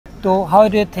So how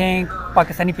do you think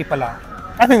Pakistani people are?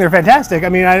 I think they're fantastic. I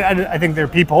mean, I think they're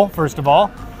people, first of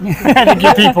all. I think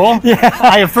you're people. Yeah.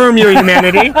 I affirm your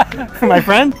humanity, my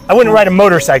friend. I wouldn't ride a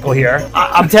motorcycle here.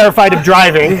 I'm terrified of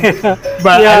driving,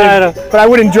 but, but I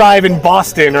wouldn't drive in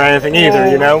Boston or anything either,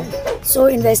 you know? So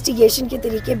investigation के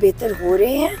तरीके बेहतर हो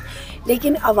रहे हैं,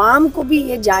 लेकिन आवाम को भी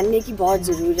ये जानने की बहुत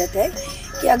ज़रूरत है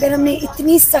कि अगर हमने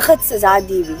इतनी सख्त सज़ा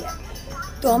दी हुई है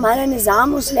तो हमारा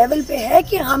निज़ाम उस लेवल पे है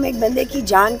कि हम एक बंदे की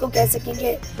जान को कह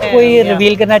सकेंगे। कोई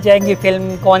रिवील करना चाहेंगे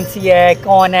फिल्म कौन सी है,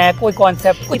 कौन है, कोई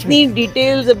कॉन्सेप्ट? कुछ इतनी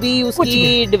डिटेल्स अभी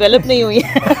उसकी डेवलप नहीं हुई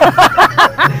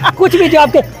है। कुछ भी जो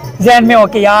आपके जहन में हो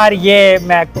कि यार ये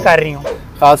मैं कर रही हूँ।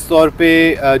 ख़ास तौर पे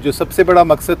जो सबसे बड़ा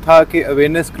मकसद था कि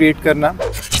अवेयरनेस क्रिएट करना।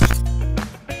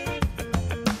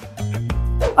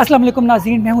 अस्सलाम वालेकुम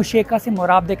नाज़रीन, मैं हूँ शेख कासिम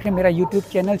और आप देख रहे हैं मेरा यूट्यूब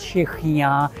चैनल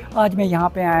शेखियान। आज मैं यहाँ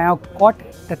पे आया हूँ caught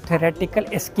the theatrical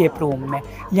escape room में।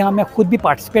 यहाँ मैं खुद भी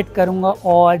पार्टिसिपेट करूँगा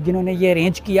और जिन्होंने ये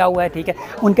अरेंज किया हुआ है, ठीक है,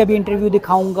 उनका भी इंटरव्यू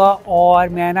दिखाऊँगा और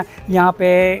मैं ना यहाँ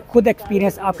पे खुद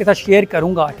एक्सपीरियंस आपके साथ शेयर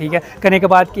करूँगा, ठीक है, करने के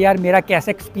बाद कि यार मेरा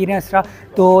कैसा एक्सपीरियंस रहा।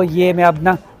 तो ये मैं अब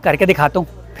ना करके दिखाता हूँ,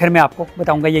 फिर मैं आपको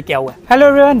बताऊँगा ये क्या हुआ है। Hello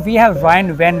everyone, we have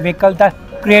Ryan van विंकल, the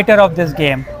creator of this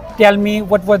game. Tell me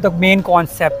what was the main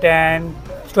concept and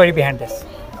story behind this?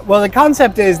 Well, the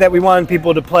concept is that we want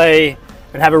people to play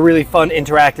and have a really fun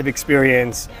interactive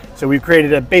experience. So we've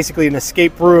created basically an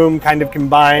escape room kind of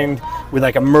combined with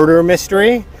like a murder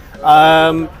mystery.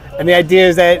 And the idea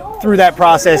is that through that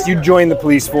process, you'd join the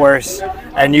police force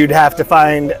and you'd have to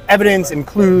find evidence and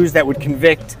clues that would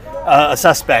convict a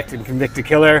suspect and convict a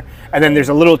killer. And then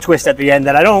there's a little twist at the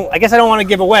end that I guess I don't want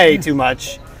to give away too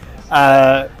much.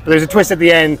 But there's a twist at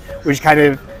the end which kind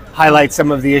of highlight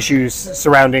some of the issues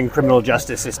surrounding criminal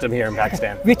justice system here in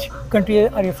Pakistan. Which country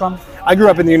are you from? I grew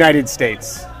up in the United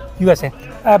States. USA.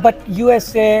 But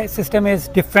USA system is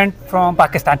different from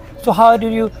Pakistan. So how do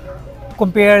you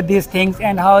compare these things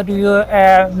and how do you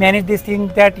manage these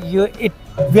things that it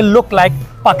will look like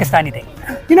Pakistani thing?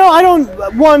 You know,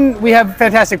 we have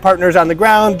fantastic partners on the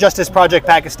ground, Justice Project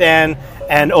Pakistan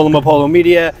and Olomopolo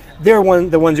Media. They're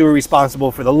the ones who are responsible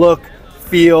for the look,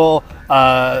 feel,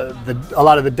 a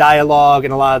lot of the dialogue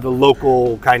and a lot of the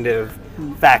local kind of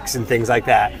facts and things like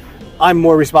that. I'm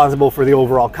more responsible for the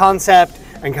overall concept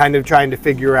and kind of trying to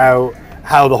figure out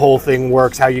how the whole thing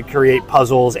works, how you create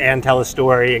puzzles and tell a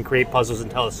story and create puzzles and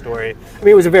tell a story. I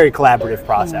mean, it was a very collaborative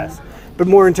process. But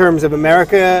more in terms of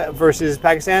America versus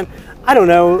Pakistan, I don't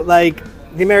know, like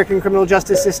the American criminal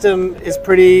justice system is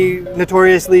pretty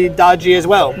notoriously dodgy as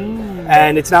well.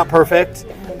 And it's not perfect.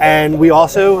 And we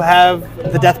also have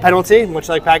the death penalty, much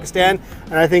like Pakistan.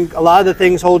 And I think a lot of the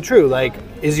things hold true. Like,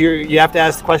 you have to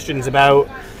ask questions about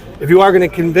if you are going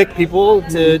to convict people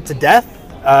to death,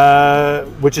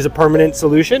 which is a permanent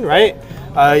solution, right?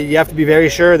 You have to be very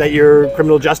sure that your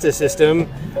criminal justice system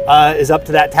is up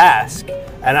to that task.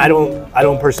 And I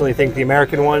don't personally think the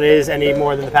American one is any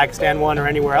more than the Pakistan one or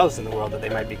anywhere else in the world that they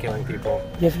might be killing people.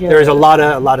 Yes, there is a lot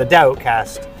of doubt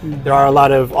cast. There are a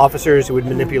lot of officers who would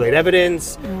manipulate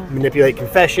evidence, manipulate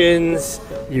confessions,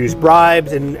 use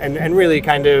bribes, and really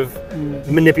kind of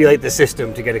manipulate the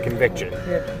system to get a conviction.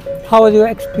 How was your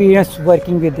experience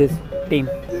working with this team?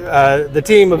 The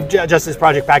team of Justice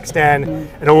Project Pakistan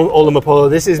and Olomopolo,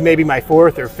 this is maybe my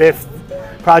 4th or 5th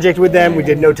project with them. We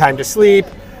did No Time to Sleep.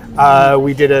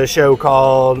 We did a show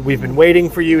called We've Been Waiting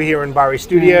for You here in Bari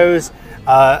Studios.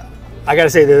 I gotta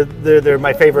say, they're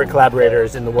my favorite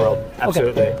collaborators in the world.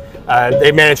 Absolutely. Okay.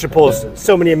 They managed to pull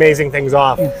so many amazing things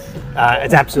off.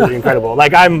 It's absolutely incredible.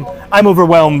 Like I'm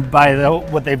overwhelmed by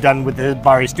what they've done with the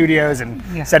Bari Studios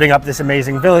and setting up this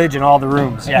amazing village and all the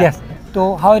rooms. Yeah. Yes.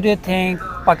 So how do you think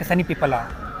Pakistani people are?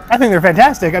 I think they're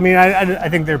fantastic. I mean, I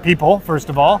think they're people, first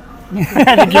of all.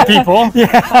 I think you're people.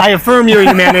 I affirm your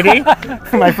humanity,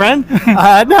 my friend.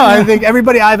 No, I think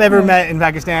everybody I've ever met in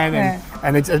Pakistan,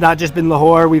 and it's not just been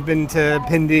Lahore. We've been to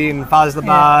Pindi and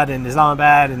Faisalabad and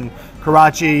Islamabad and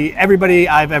Karachi. Everybody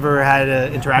I've ever had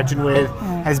an interaction with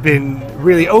has been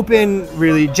really open,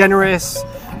 really generous,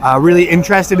 really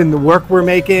interested in the work we're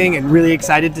making, and really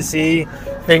excited to see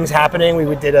things happening.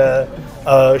 We did a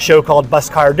show called Bus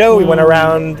Car Do. We went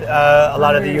around a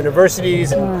lot of the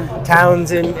universities and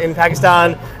towns in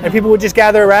Pakistan, and people would just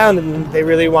gather around and they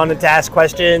really wanted to ask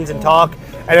questions and talk.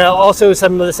 And also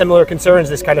some of the similar concerns,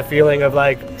 this kind of feeling of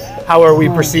like, how are we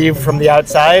perceived from the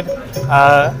outside?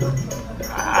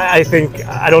 I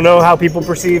don't know how people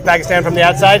perceive Pakistan from the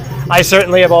outside. I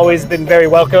certainly have always been very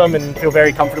welcome and feel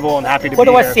very comfortable and happy to be here. What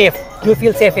about safe? Do you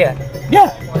feel safe here?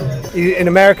 Yeah. In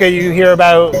America, you hear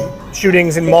about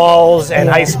shootings in malls and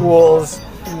high schools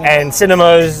and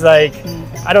cinemas. Like,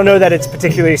 I don't know that it's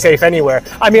particularly safe anywhere.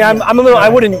 I mean, I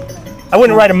wouldn't I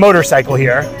wouldn't ride a motorcycle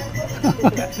here,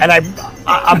 and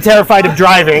I'm terrified of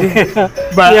driving.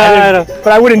 But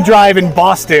I wouldn't drive in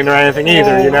Boston or anything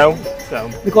either, you know. So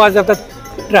because of the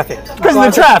traffic. Because of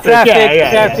the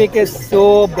traffic. Traffic is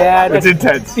so bad. It's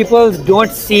intense. People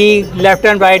don't see left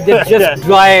and right. They just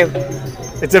drive.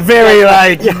 It's a very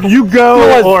like you go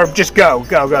or just go.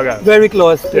 Very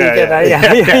close to each other.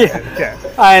 Yeah.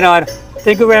 I know.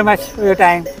 Thank you very much for your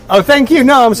time. Oh, thank you.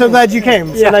 No, I'm so glad you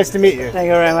came. So nice to meet you. Thank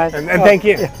you very much. And thank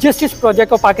you. जिस project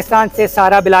को पाकिस्तान से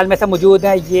सारा बिलाल में सब मौजूद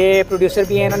हैं, ये producer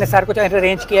भी हैं, इन्होंने सारा कुछ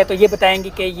अरेंज किया है, तो ये बताएंगे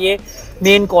कि ये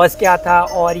मेन कॉज क्या था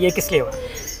और ये किस लिए हुआ।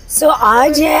 सो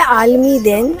आज है आलमी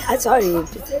दिन,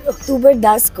 अक्टूबर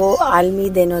 10 को आलमी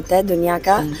दिन होता है दुनिया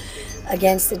का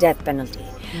अगेंस्ट द डेथ पेनल्टी।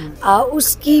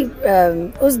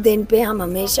 उस दिन पे हम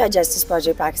हमेशा जस्टिस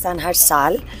प्रोजेक्ट पाकिस्तान हर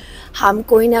साल हम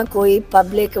कोई ना कोई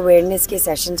पब्लिक अवेयरनेस के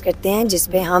सेशंस करते हैं,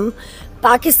 जिसमें हम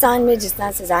पाकिस्तान में जिस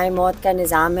तरह सज़ाए मौत का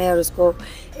निज़ाम है और उसको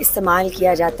इस्तेमाल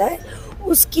किया जाता है,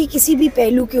 उसकी किसी भी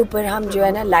पहलू के ऊपर हम जो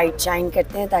है ना लाइट शाइन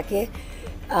करते हैं, ताकि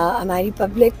हमारी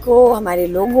पब्लिक को, हमारे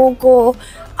लोगों को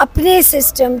अपने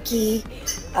सिस्टम की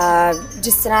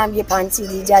जिस तरह ये फांसी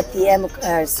दी जाती है,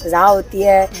 सज़ा होती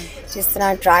है, जिस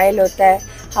तरह ट्रायल होता है,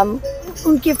 हम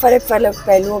उनके फ़र्क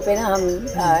पहलुओं पे ना हम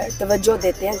तवज्जो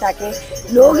देते हैं ताकि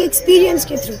लोग एक्सपीरियंस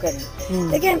के थ्रू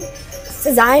करें। लेकिन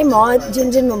सज़ाए मौत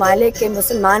जिन ममालिक के,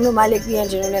 मुसलमान ममालिक भी हैं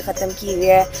जिन्होंने ख़त्म की हुई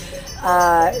है,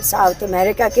 साउथ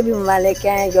अमेरिका के भी ममालिक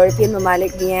हैं, यूरोपियन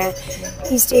ममालिक भी हैं,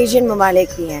 ईस्ट एशियन ममालिक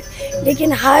भी हैं,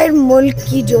 लेकिन हर मुल्क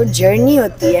की जो जर्नी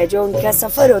होती है, जो उनका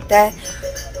सफ़र होता है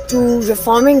to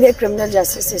reforming the criminal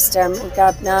justice system, उनका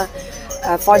अपना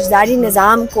फौजदारी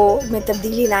निज़ाम को में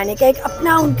तब्दीली लाने का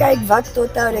अपना उनका एक वक्त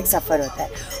होता है और एक सफ़र होता है।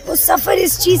 वो सफ़र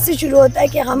इस चीज़ से शुरू होता है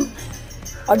कि हम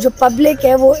और जो पब्लिक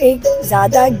है वो एक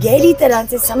ज़्यादा गहरी तरह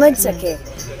से समझ सके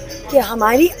कि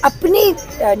हमारी अपनी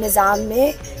निज़ाम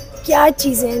में क्या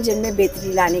चीज़ें हैं जिनमें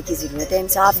बेहतरी लाने की ज़रूरत है,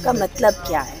 इंसाफ का मतलब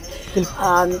क्या है।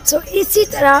 सो इसी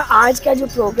तरह आज का जो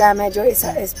प्रोग्राम है, जो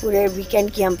इस पूरे वीकेंड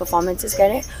की हम परफॉर्मेंसेस कर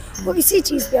रहे हैं, वो इसी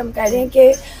चीज़ पे हम कर रहे हैं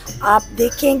कि आप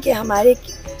देखें कि हमारे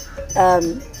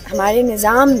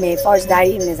निज़ाम में,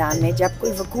 फ़ौजदारी निज़ाम में जब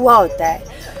कोई वक़ूआ होता है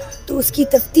तो उसकी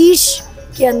तफ्तीश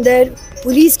के अंदर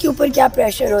पुलिस के ऊपर क्या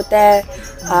प्रेशर होता है,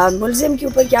 मुलज़िम के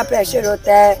ऊपर क्या प्रेशर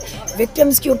होता है,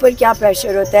 विक्टिम्स के ऊपर क्या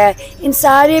प्रेशर होता है, इन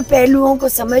सारे पहलुओं को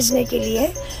समझने के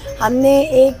लिए हमने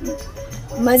एक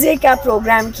मज़े का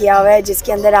प्रोग्राम किया हुआ है,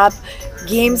 जिसके अंदर आप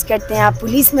गेम्स करते हैं, आप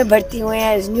पुलिस में भर्ती हुए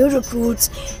हैं, न्यू रिक्रूट्स,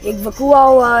 एक वक़ूआ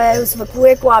हुआ है, उस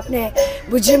वक़ूए को आपने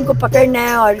मुजरिम को पकड़ना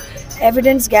है और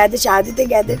एविडेंस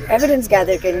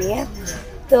गैदर करनी है।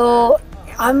 तो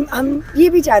हम ये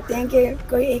भी चाहते हैं कि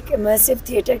कोई एक इमर्सिव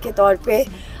थिएटर के तौर पे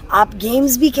आप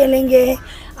गेम्स भी खेलेंगे,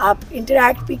 आप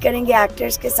इंटरैक्ट भी करेंगे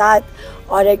एक्टर्स के साथ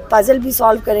और एक पज़ल भी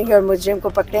सॉल्व करेंगे और मुजरिम को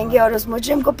पकड़ेंगे, और उस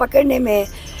मुजरिम को पकड़ने में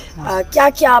क्या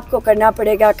क्या आपको करना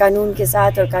पड़ेगा कानून के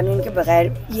साथ और कानून के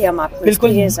बगैर, ये हम आपको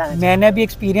बिल्कुल, मैंने भी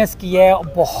एक्सपीरियंस किया है,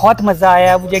 बहुत मज़ा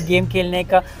आया मुझे गेम खेलने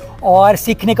का और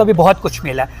सीखने का भी बहुत कुछ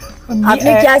मिला।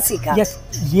 आपने क्या सीखा?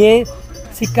 ये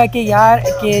सीखा कि यार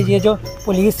कि ये जो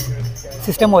पुलिस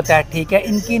सिस्टम होता है, ठीक है,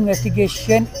 इनकी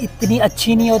इन्वेस्टिगेशन इतनी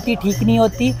अच्छी नहीं होती, ठीक नहीं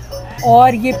होती,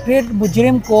 और ये फिर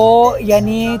मुजरिम को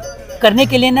यानी करने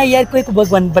के लिए ना यार कोई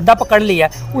बंदा पकड़ लिया,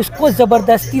 उसको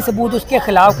ज़बरदस्ती सबूत उसके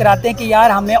ख़िलाफ़ कराते हैं कि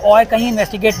यार हमें और कहीं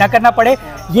इन्वेस्टिगेट ना करना पड़े,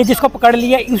 ये जिसको पकड़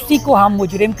लिया उसी को हम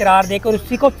मुजरिम करार देकर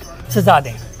उसी को सज़ा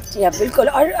दें। या बिल्कुल,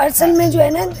 और असल में जो है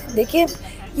ना, देखिए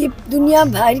ये दुनिया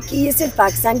भर की, ये सिर्फ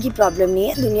पाकिस्तान की प्रॉब्लम नहीं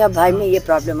है, दुनिया भर में ये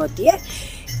प्रॉब्लम होती है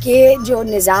कि जो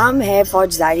निज़ाम है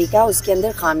फ़ौजदारी का उसके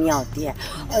अंदर खामियां होती है,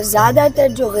 और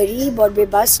ज़्यादातर जो गरीब और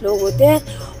बेबस लोग होते हैं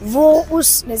वो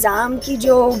उस निज़ाम की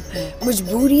जो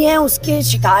मजबूरी हैं उसके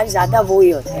शिकार ज़्यादा वो ही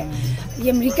होते हैं।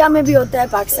 ये अमेरिका में भी होता है,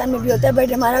 पाकिस्तान में भी होता है,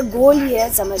 बट हमारा गोल ये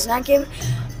है समझना कि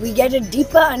we get a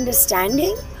deeper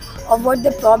understanding of what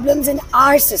the problems in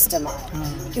our system are,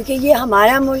 क्योंकि ये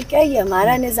हमारा मुल्क है, ये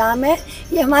हमारा निज़ाम है,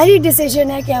 ये हमारी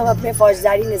डिसीजन है कि हम अपने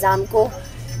फ़ौजदारी निज़ाम को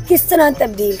किस तरह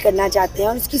तब्दील करना चाहते हैं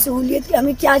और उसकी सहूलियत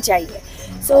हमें क्या चाहिए।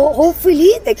 सो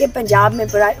होपफुली देखिए पंजाब में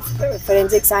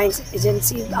फोरेंसिक साइंस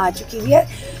एजेंसी आ चुकी हुई है,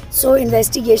 सो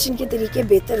इन्वेस्टिगेशन के तरीके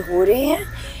बेहतर हो रहे हैं,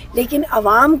 लेकिन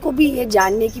आवाम को भी ये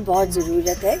जानने की बहुत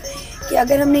ज़रूरत है कि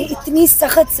अगर हमने इतनी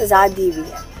सख्त सज़ा दी हुई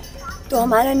है तो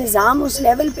हमारा निज़ाम उस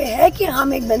लेवल पे है कि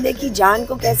हम एक बंदे की जान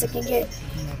को कह सकेंगे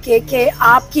कि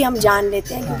आपकी हम जान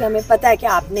लेते हैं क्योंकि हमें पता है कि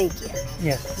आपने ही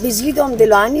किया। बिजली तो हम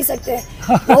दिलवा नहीं सकते,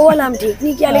 वो वाला हम ठीक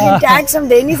नहीं किया, लेकिन टैक्स हम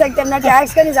दे नहीं सकते, अपना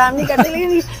टैक्स का निज़ाम नहीं करते,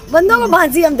 लेकिन बंदों को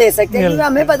फांसी हम दे सकते हैं क्योंकि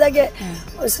हमें पता कि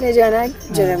उसने जो है ना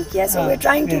जुर्म किया। So we are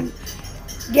trying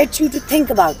to get you to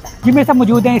think about that. जी मेरे साथ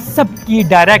मौजूद हैं सब की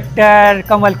डायरेक्टर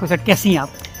कंवल खोसट, कैसी हैं आप?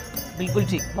 बिल्कुल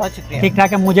ठीक, बहुत शुक्रिया। ठीक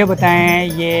ठाक है। मुझे बताएं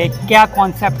ये क्या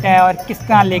कॉन्सेप्ट है और किस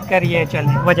तरह लेकर ये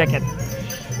चलें, वजह क्या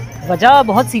थी? वजह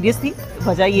बहुत सीरियस थी।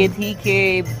 वजह ये थी कि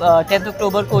 10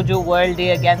 अक्टूबर को जो world day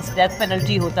against death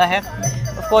penalty होता है,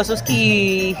 ऑफ कोर्स उसकी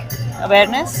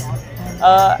awareness,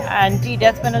 anti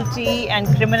death penalty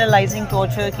and क्रिमिनलाइजिंग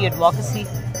torture की एडवोकेसी,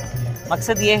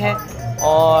 मकसद ये है।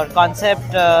 और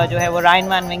कॉन्सेप्ट जो है वो रायन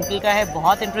वैन विंकल का है,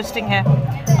 बहुत इंटरेस्टिंग है।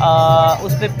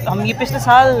 उस पर हम ये पिछले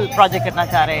साल प्रोजेक्ट करना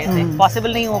चाह रहे थे,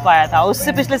 पॉसिबल नहीं हो पाया था।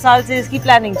 उससे पिछले साल से इसकी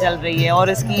प्लानिंग चल रही है और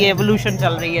इसकी एवोल्यूशन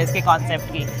चल रही है इसके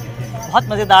कॉन्सेप्ट की। बहुत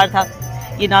मज़ेदार था।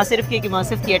 ये ना सिर्फ कि एक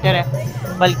इमर्सिव थिएटर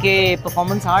है, बल्कि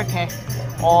परफॉर्मेंस आर्ट है,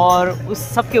 और उस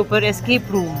सब के ऊपर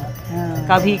एस्केप रूम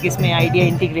का भी इसमें आइडिया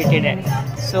इंटीग्रेटेड है।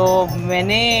 सो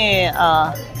मैंने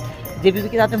जेबीबी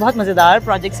के साथ में बहुत मज़ेदार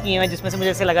प्रोजेक्ट्स किए हैं, जिसमें से मुझे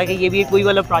ऐसे लगा कि ये भी एक कोई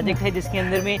वाला प्रोजेक्ट है जिसके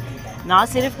अंदर में ना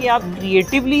सिर्फ कि आप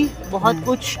क्रिएटिवली बहुत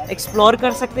कुछ एक्सप्लोर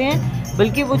कर सकते हैं,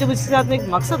 बल्कि वो जब इसके साथ में एक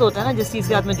मकसद होता है ना, जिस चीज़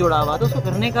के साथ में जुड़ा हुआ, तो उसको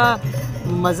करने का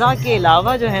मज़ा के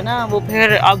अलावा जो है ना, वो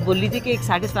फिर आप बोल लीजिए कि एक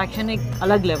सेटिस्फैक्शन एक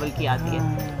अलग लेवल की आती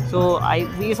है। सो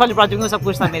इस वाले प्रोजेक्ट में सब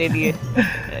कुछ था मेरे लिए।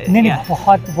 नहीं,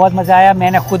 बहुत बहुत मज़ा आया।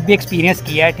 मैंने खुद भी एक्सपीरियंस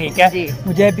किया है, ठीक है।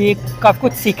 मुझे भी काफ़ी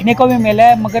कुछ सीखने को भी मिला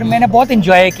है, मगर मैंने बहुत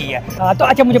इंजॉय किया है। तो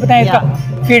अच्छा, मुझे बताएं इसका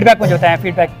फीडबैक, मुझे बताएं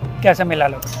फीडबैक कैसा मिला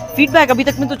लोग? फीडबैक अभी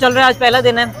तक में तो चल रहा है, आज पहला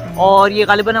दिन है और ये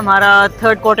गालिबन हमारा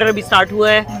 3rd क्वार्टर अभी स्टार्ट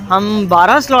हुआ है। हम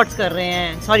 12 स्लॉट्स कर रहे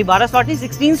हैं, सॉरी 12 स्लॉट नहीं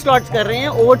 16 स्लॉट्स कर रहे हैं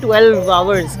ओवर 12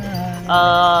 आवर्स।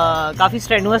 काफ़ी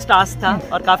स्ट्रेनुअस टास्क था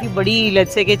और काफ़ी बड़ी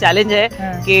लेट्स से के चैलेंज है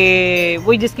कि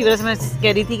वही जिसकी वजह से मैं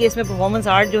कह रही थी कि इसमें परफॉर्मेंस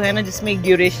आर्ट जो है ना, जिसमें एक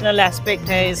ड्यूरेशनल एस्पेक्ट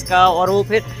है इसका, और वो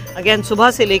फिर अगेन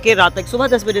सुबह से लेकर रात तक, सुबह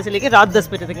 10 बजे से लेकर रात 10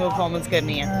 बजे तक में परफॉर्मेंस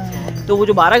करनी है। तो वो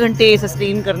जो 12 घंटे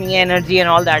सस्टेन करनी है एनर्जी एंड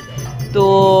ऑल दैट, तो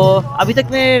अभी तक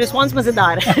में रिस्पांस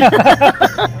मज़ेदार है।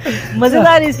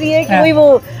 मज़ेदार इसलिए कि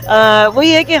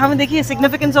वही है कि हम देखिए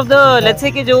significance of the let's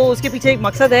say कि जो उसके पीछे एक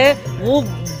मकसद है वो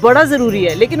बड़ा ज़रूरी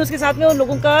है, लेकिन उसके साथ में उन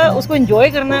लोगों का उसको एंजॉय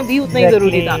करना भी उतना ही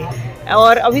ज़रूरी था।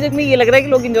 और अभी तक में ये लग रहा है कि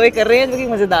लोग एंजॉय कर रहे हैं, जो कि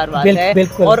मज़ेदार बात है।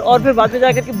 और फिर बाद में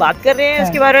जाकर के बात कर रहे हैं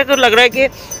इसके बारे में, तो लग रहा है कि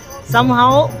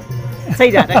समहाउ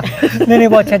सही जा रहा है। नहीं,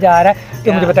 बहुत अच्छा जा रहा है।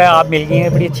 तो मुझे बताया आप मिल गई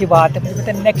हैं, बड़ी अच्छी बात है। मुझे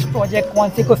बताया नेक्स्ट प्रोजेक्ट कौन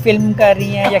सी, कोई फिल्म कर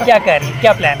रही हैं या क्या कर रही हैं,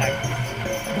 क्या प्लान है?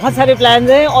 बहुत सारे प्लान्स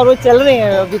हैं और वो चल रहे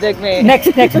हैं अभी तक में।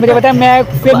 नेक्स्ट मुझे बताया, मैं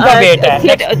फिल्म का वेट है।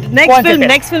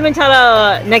 नेक्स्ट फिल्म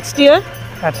इंशाल्लाह नेक्स्ट ईयर।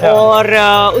 अच्छा। और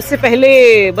उससे पहले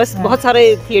बस बहुत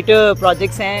सारे थिएटर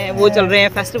प्रोजेक्ट्स हैं, वो चल रहे हैं,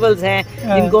 फेस्टिवल्स हैं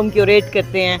जिनको हम क्यूरेट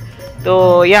करते हैं। तो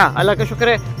या अल्लाह का शुक्र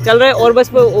है चल रहा है। और बस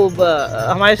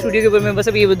हमारे स्टूडियो के ऊपर में बस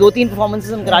अभी 2-3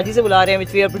 परफॉर्मेंसेस हम कराची से बुला रहे हैं,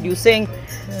 विच वी आर प्रोड्यूसिंग।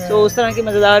 तो उस तरह के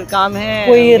मज़ेदार काम है।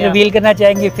 कोई रिवील करना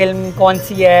चाहेंगे फिल्म कौन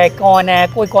सी है, कौन है,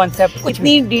 कोई कॉन्सेप्ट? कुछ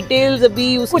इतनी डिटेल्स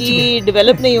अभी उसकी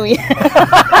डेवलप नहीं हुई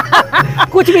है।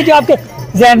 कुछ भी जो आपके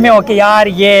जहन में हो कि यार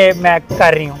ये मैं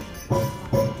कर रही हूँ,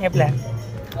 ये प्लान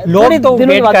लोग तो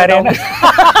वेट कर रहे हैं ना।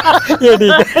 ये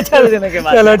ठीक है,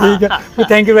 चलो ठीक है।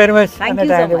 Thank you very much.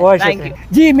 Thank you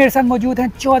जी। मेरे साथ मौजूद हैं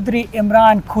चौधरी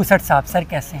इमरान खूसट साहब। सर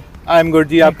कैसे हैं? आई एम गुड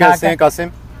जी, आप कैसे हैं कासिम?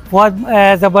 बहुत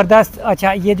ज़बरदस्त।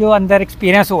 अच्छा, ये जो अंदर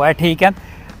एक्सपीरियंस हुआ है, ठीक है,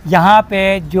 यहाँ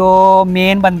पे जो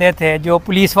मेन बंदे थे, जो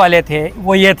पुलिस वाले थे,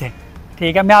 वो ये थे,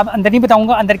 ठीक है। मैं आप अंदर नहीं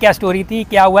बताऊँगा अंदर क्या स्टोरी थी,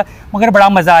 क्या हुआ, मगर बड़ा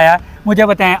मज़ा आया। मुझे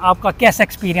बताएं आपका कैसा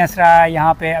एक्सपीरियंस रहा है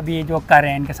यहाँ पे अभी जो कर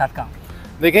रहे हैं इनके साथ काम?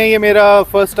 देखें, ये मेरा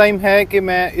फर्स्ट टाइम है कि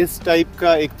मैं इस टाइप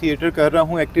का एक थिएटर कर रहा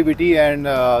हूँ activity, and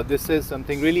this is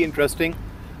something really interesting,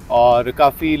 और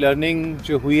काफ़ी लर्निंग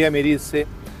जो हुई है मेरी इससे।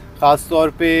 ख़ास तौर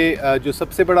पे जो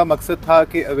सबसे बड़ा मकसद था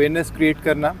कि अवेयरनेस क्रिएट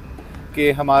करना कि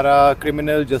हमारा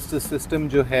क्रिमिनल जस्टिस सिस्टम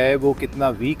जो है वो कितना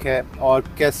वीक है, और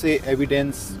कैसे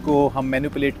एविडेंस को हम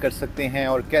मैनिपुलेट कर सकते हैं,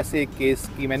 और कैसे एक केस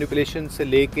की मैनिपुलेशन से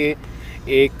लेके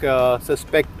एक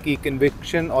सस्पेक्ट की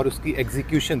कन्विक्शन और उसकी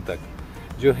एग्जीक्यूशन तक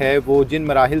जो है वो जिन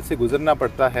मराहिल से गुज़रना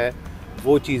पड़ता है,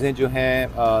 वो चीज़ें जो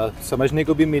हैं समझने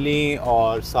को भी मिली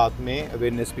और साथ में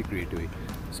अवेयरनेस भी क्रिएट हुई।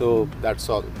 So that's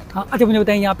all. हाँ, अच्छा मुझे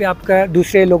बताइए, यहाँ पे आपका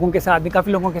दूसरे लोगों के साथ भी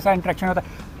काफ़ी लोगों के साथ इंटरेक्शन होता है,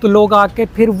 तो लोग आके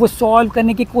फिर वो सॉल्व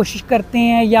करने की कोशिश करते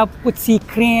हैं या कुछ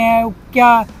सीख रहे हैं,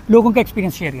 क्या लोगों का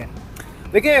एक्सपीरियंस शेयर करें?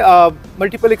 देखिए,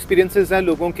 मल्टीपल एक्सपीरियंसेस हैं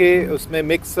लोगों के, उसमें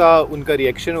मिक्स उनका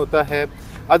रिएक्शन होता है।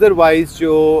 अदरवाइज़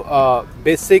जो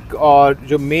बेसिक और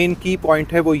जो मेन की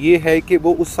पॉइंट है वो ये है कि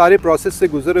वो उस सारे प्रोसेस से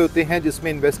गुजरे होते हैं जिसमें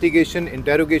इन्वेस्टिगेशन,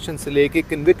 इंटेरोगेशन से लेके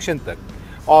कन्विक्शन तक,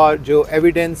 और जो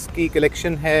एविडेंस की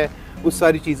कलेक्शन है उस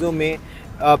सारी चीज़ों में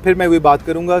फिर मैं वही बात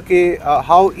करूँगा कि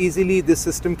how easily this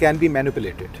system can be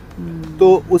manipulated.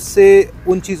 तो उससे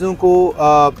उन चीज़ों को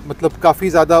मतलब काफ़ी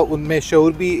ज़्यादा उनमें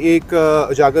शऊर भी एक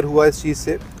उजागर हुआ इस चीज़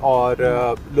से,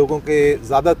 और लोगों के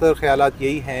ज़्यादातर ख़यालात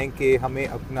यही हैं कि हमें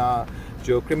अपना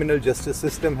जो क्रिमिनल जस्टिस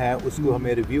सिस्टम है उसको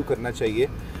हमें रिव्यू करना चाहिए,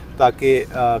 ताकि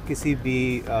किसी भी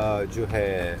जो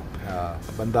है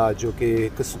बंदा जो कि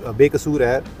बेकसूर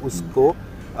है उसको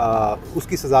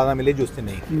उसकी सज़ा ना मिले जो उसने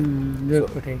नहीं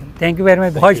की। थैंक यू वेरी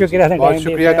मच, बहुत शुक्रिया। बहुत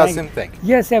शुक्रिया Qasim, thank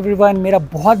you. Yes everyone, मेरा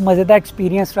बहुत मज़ेदार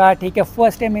एक्सपीरियंस रहा, ठीक है।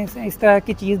 फर्स्ट टाइम इस तरह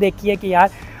की चीज़ देखी है कि यार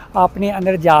अपने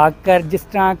अंदर जाकर जिस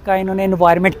तरह का इन्होंने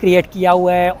एनवायरनमेंट क्रिएट किया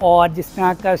हुआ है और जिस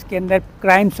तरह का उसके अंदर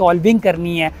क्राइम सॉल्विंग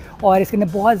करनी है और इसके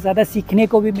अंदर बहुत ज़्यादा सीखने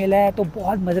को भी मिला है, तो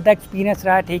बहुत मज़ेदार एक्सपीरियंस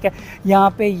रहा, ठीक है।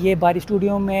 यहाँ पे ये बारी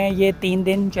स्टूडियो में ये 3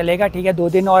 दिन चलेगा, ठीक है, 2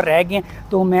 दिन और रह गए,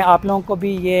 तो मैं आप लोगों को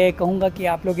भी ये कहूँगा कि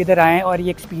आप लोग इधर आएँ और ये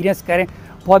एक्सपीरियंस करें।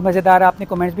 बहुत मज़ेदार, आपने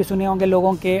कमेंट्स भी सुने होंगे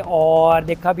लोगों के और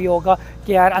देखा भी होगा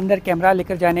कि यार अंदर कैमरा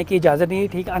लेकर जाने की इजाज़त नहीं,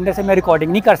 ठीक है, अंदर से मैं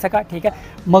रिकॉर्डिंग नहीं कर सका, ठीक है,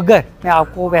 मगर मैं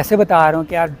आपको वैसे बता रहा हूँ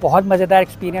कि यार बहुत मज़ेदार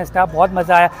एक्सपीरियंस था, बहुत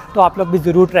मज़ा आया, तो आप लोग भी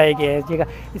ज़रूर ट्राई कीजिएगा।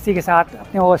 इसी के साथ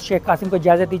अपने होस्ट शेख कासिम को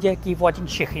इजाज़त दीजिए। Keep watching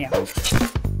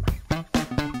शेखियान।